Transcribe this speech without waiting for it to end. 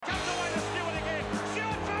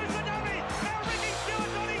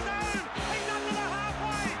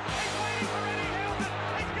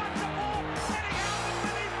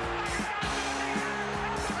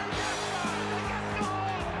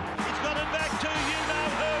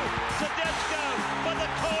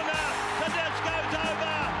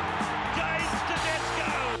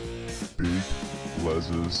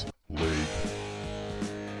Les's League.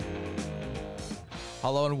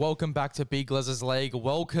 Hello and welcome back to Big Les's League.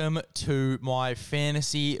 Welcome to my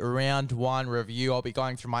fantasy round one review. I'll be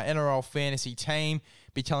going through my NRL fantasy team,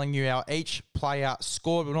 be telling you how each player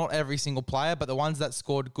scored. Well, not every single player, but the ones that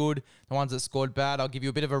scored good, the ones that scored bad. I'll give you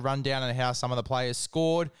a bit of a rundown on how some of the players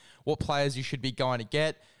scored, what players you should be going to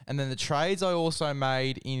get, and then the trades I also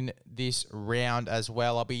made in this round as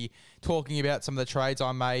well. I'll be talking about some of the trades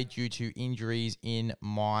I made due to injuries in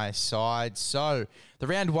my side. So, the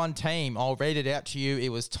round one team, I'll read it out to you. It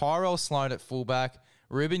was Tyrell Sloan at fullback,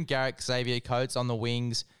 Ruben Garrick, Xavier Coates on the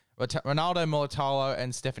wings, Ronaldo Mulatalo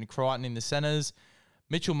and Stephen Crichton in the centres,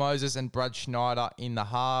 Mitchell Moses and Brad Schneider in the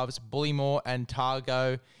halves, Bullymore and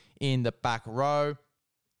Targo in the back row,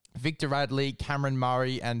 Victor Radley, Cameron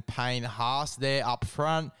Murray and Payne Haas there up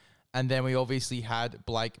front. And then we obviously had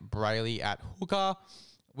Blake Brayley at hooker,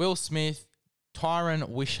 Will Smith, Tyron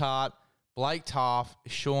Wishart, Blake Taft,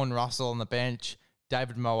 Sean Russell on the bench,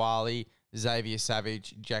 David Moali, Xavier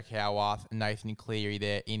Savage, Jack Howarth, Nathan Cleary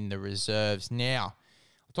there in the reserves. Now,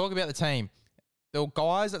 I'll talk about the team. There were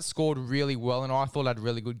guys that scored really well and I thought had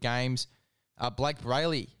really good games. Blake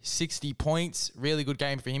Brayley, 60 points. Really good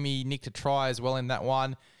game for him. He nicked a try as well in that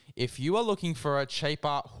one. If you are looking for a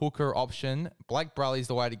cheaper hooker option, Blake Brayley's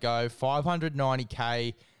the way to go.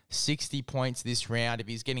 590k, 60 points this round. If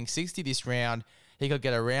he's getting 60 this round, he could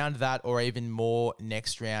get around that or even more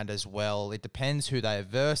next round as well. It depends who they're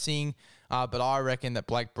versing, but I reckon that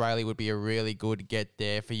Blake Brayley would be a really good get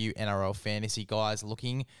there for you NRL fantasy guys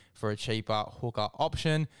looking for a cheaper hooker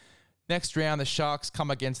option. Next round, the Sharks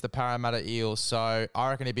come against the Parramatta Eels, so I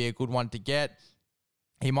reckon it'd be a good one to get.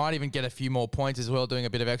 He might even get a few more points as well, doing a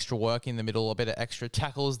bit of extra work in the middle, a bit of extra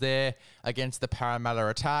tackles there against the Parramatta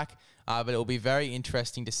attack. But it'll be very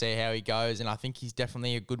interesting to see how he goes, and I think he's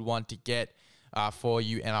definitely a good one to get for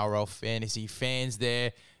you NRL fantasy fans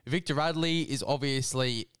there. Victor Radley is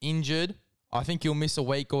obviously injured. I think he'll miss a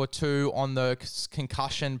week or two on the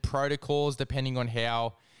concussion protocols, depending on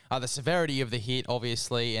how the severity of the hit,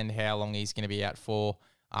 obviously, and how long he's going to be out for.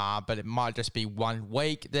 But it might just be 1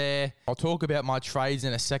 week there. I'll talk about my trades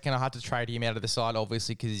in a second. I had to trade him out of the side,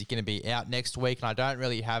 obviously, because he's going to be out next week, and I don't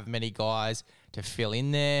really have many guys to fill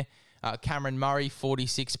in there. Cameron Murray,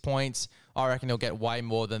 46 points. I reckon he'll get way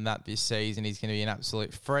more than that this season. He's going to be an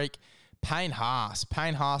absolute freak. Payne Haas.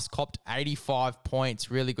 Payne Haas copped 85 points.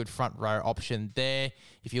 Really good front row option there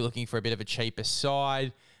if you're looking for a bit of a cheaper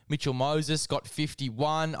side. Mitchell Moses got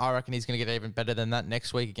 51. I reckon he's going to get even better than that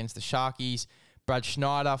next week against the Sharkies. Brad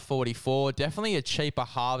Schneider, 44. Definitely a cheaper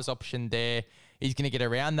halves option there. He's going to get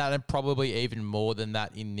around that and probably even more than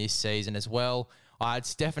that in this season as well. I had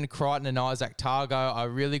Stephen Crichton and Isaac Targo, a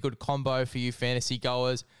really good combo for you fantasy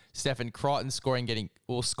goers. Stephen Crichton scoring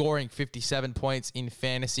 57 points in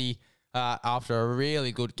fantasy after a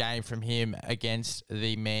really good game from him against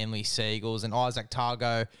the Manly Seagulls. And Isaac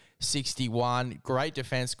Targo, 61. Great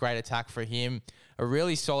defense, great attack for him. A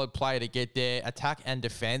really solid player to get there. Attack and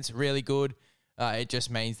defense, really good. It just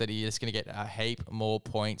means that he is going to get a heap more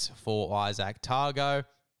points for Isaac Targo.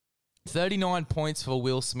 39 points for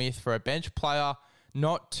Will Smith for a bench player.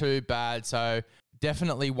 Not too bad. So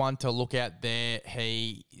definitely one to look at there.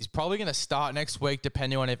 He is probably going to start next week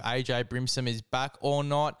depending on if AJ Brimson is back or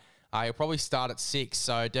not. He'll probably start at 6.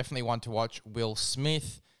 So definitely one to watch Will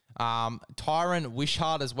Smith. Tyron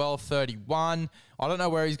Wishart as well, 31. I don't know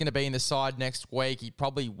where he's going to be in the side next week. He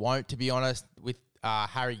probably won't, to be honest, with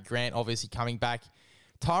Harry Grant obviously coming back.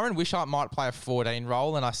 Tyron Wishart might play a 14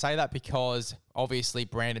 role, and I say that because obviously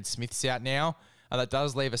Brandon Smith's out now. That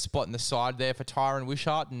does leave a spot in the side there for Tyron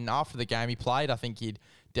Wishart, and after the game he played, I think he'd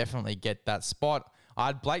definitely get that spot. I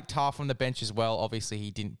had Blake Taft on the bench as well. Obviously,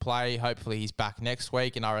 he didn't play. Hopefully, he's back next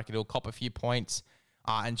week, and I reckon he'll cop a few points.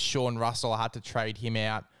 And Sean Russell, I had to trade him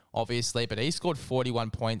out, obviously, but he scored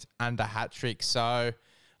 41 points and a hat-trick, so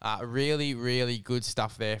really, really good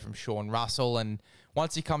stuff there from Sean Russell. And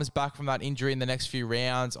once he comes back from that injury in the next few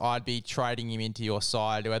rounds, I'd be trading him into your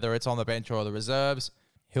side, whether it's on the bench or the reserves.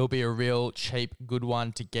 He'll be a real cheap, good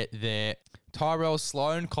one to get there. Tyrell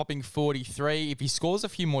Sloan copping 43. If he scores a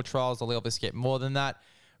few more trials, he'll obviously get more than that.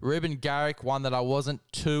 Ruben Garrick, one that I wasn't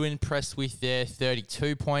too impressed with there,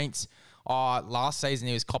 32 points. Last season,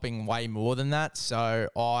 he was copping way more than that, so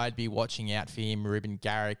I'd be watching out for him, Ruben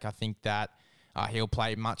Garrick. I think that he'll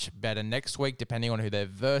play much better next week, depending on who they're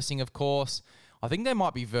versing, of course. I think they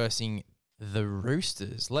might be versing the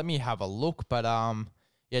Roosters. Let me have a look, but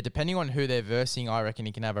depending on who they're versing, I reckon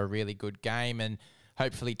he can have a really good game, and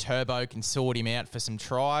hopefully Turbo can sort him out for some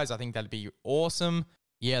tries. I think that'd be awesome.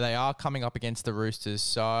 Yeah, they are coming up against the Roosters,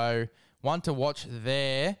 so one to watch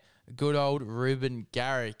there. good old Ruben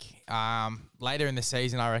Garrick. Later in the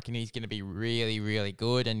season, I reckon he's going to be really, really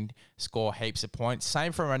good and score heaps of points.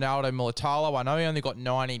 Same for Ronaldo Mulatalo. I know he only got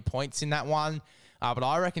 19 points in that one, but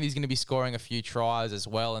I reckon he's going to be scoring a few tries as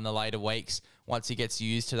well in the later weeks. Once he gets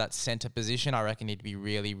used to that centre position, I reckon he'd be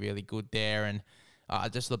really, really good there. And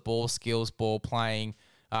just the ball skills, ball playing,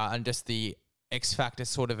 and just the X-factor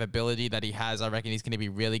sort of ability that he has, I reckon he's going to be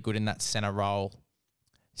really good in that centre role.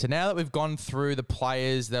 So now that we've gone through the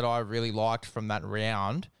players that I really liked from that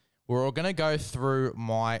round, we're all going to go through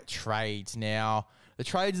my trades. Now, the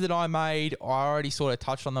trades that I made, I already sort of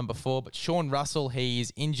touched on them before, but Sean Russell,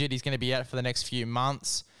 he's injured. He's going to be out for the next few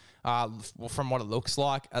months. From what it looks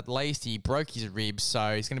like, at least he broke his ribs,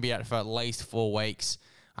 so he's going to be out for at least 4 weeks,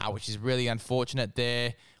 which is really unfortunate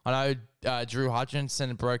there. I know Drew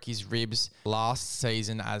Hutchinson broke his ribs last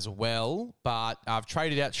season as well, but I've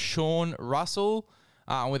traded out Sean Russell.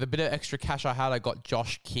 With a bit of extra cash I had, I got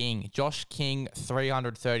Josh King. Josh King,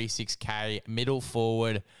 336k, middle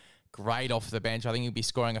forward, great off the bench. I think he'll be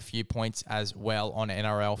scoring a few points as well on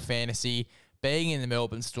NRL Fantasy. Being in the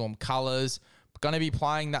Melbourne Storm colours, going to be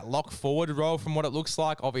playing that lock forward role from what it looks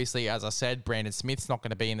like. Obviously, as I said, Brandon Smith's not going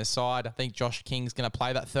to be in the side. I think Josh King's going to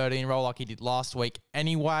play that 13 role like he did last week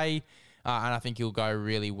anyway. And I think he'll go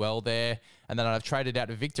really well there. And then I've traded out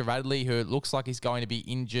Victor Radley, who it looks like he's going to be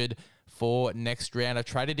injured for next round. I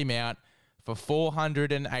traded him out for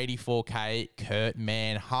 484k. Kurt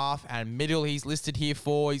Mann, half and middle he's listed here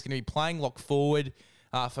for. He's going to be playing lock forward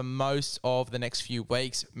for most of the next few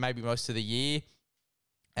weeks, maybe most of the year.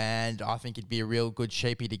 And I think it'd be a real good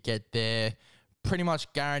sheepy to get there. Pretty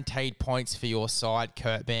much guaranteed points for your side,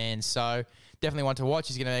 Kurt Mann. So definitely one to watch.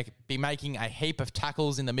 He's going to be making a heap of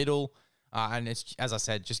tackles in the middle. And it's, as I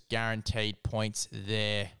said, just guaranteed points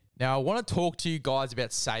there. Now, I want to talk to you guys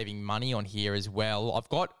about saving money on here as well. I've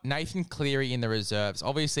got Nathan Cleary in the reserves.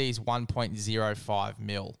 Obviously, he's 1.05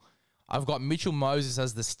 mil. I've got Mitchell Moses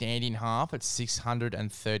as the stand-in half at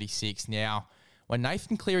 636. Now, when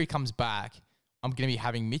Nathan Cleary comes back, I'm going to be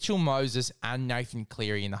having Mitchell Moses and Nathan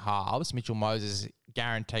Cleary in the halves. Mitchell Moses is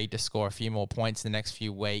guaranteed to score a few more points in the next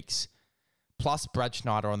few weeks, plus Brad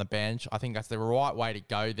Schneider on the bench. I think that's the right way to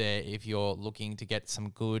go there if you're looking to get some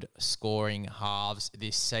good scoring halves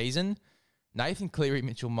this season. Nathan Cleary,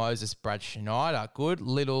 Mitchell Moses, Brad Schneider. Good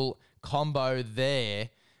little combo there.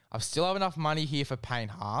 I still have enough money here for Payne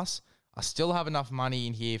Haas. I still have enough money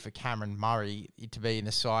in here for Cameron Murray to be in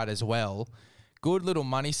the side as well. Good little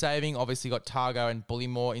money saving. Obviously got Targo and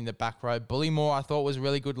Bullymore in the back row. Bullymore I thought was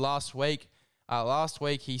really good last week. Last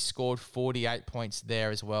week he scored 48 points there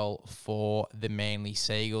as well for the Manly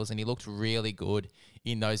Seagulls, and he looked really good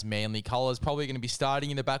in those Manly colours. Probably going to be starting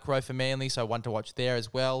in the back row for Manly, so one to watch there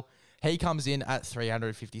as well. He comes in at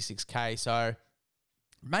 356k, so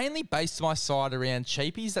mainly based my side around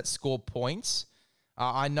cheapies that score points.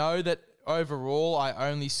 I know that overall I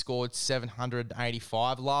only scored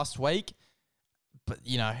 785 last week. But,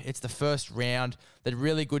 you know, it's the first round. The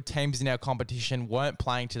really good teams in our competition weren't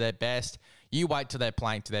playing to their best. You wait till they're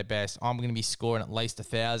playing to their best. I'm going to be scoring at least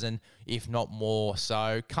 1,000, if not more.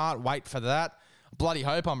 So can't wait for that. I bloody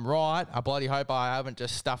hope I'm right. I bloody hope I haven't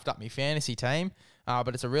just stuffed up my fantasy team. But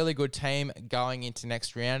it's a really good team going into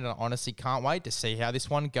next round. And I honestly can't wait to see how this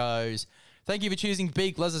one goes. Thank you for choosing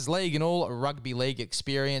Big Les's League and all rugby league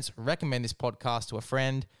experience. Recommend this podcast to a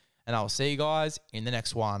friend. And I'll see you guys in the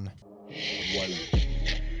next one.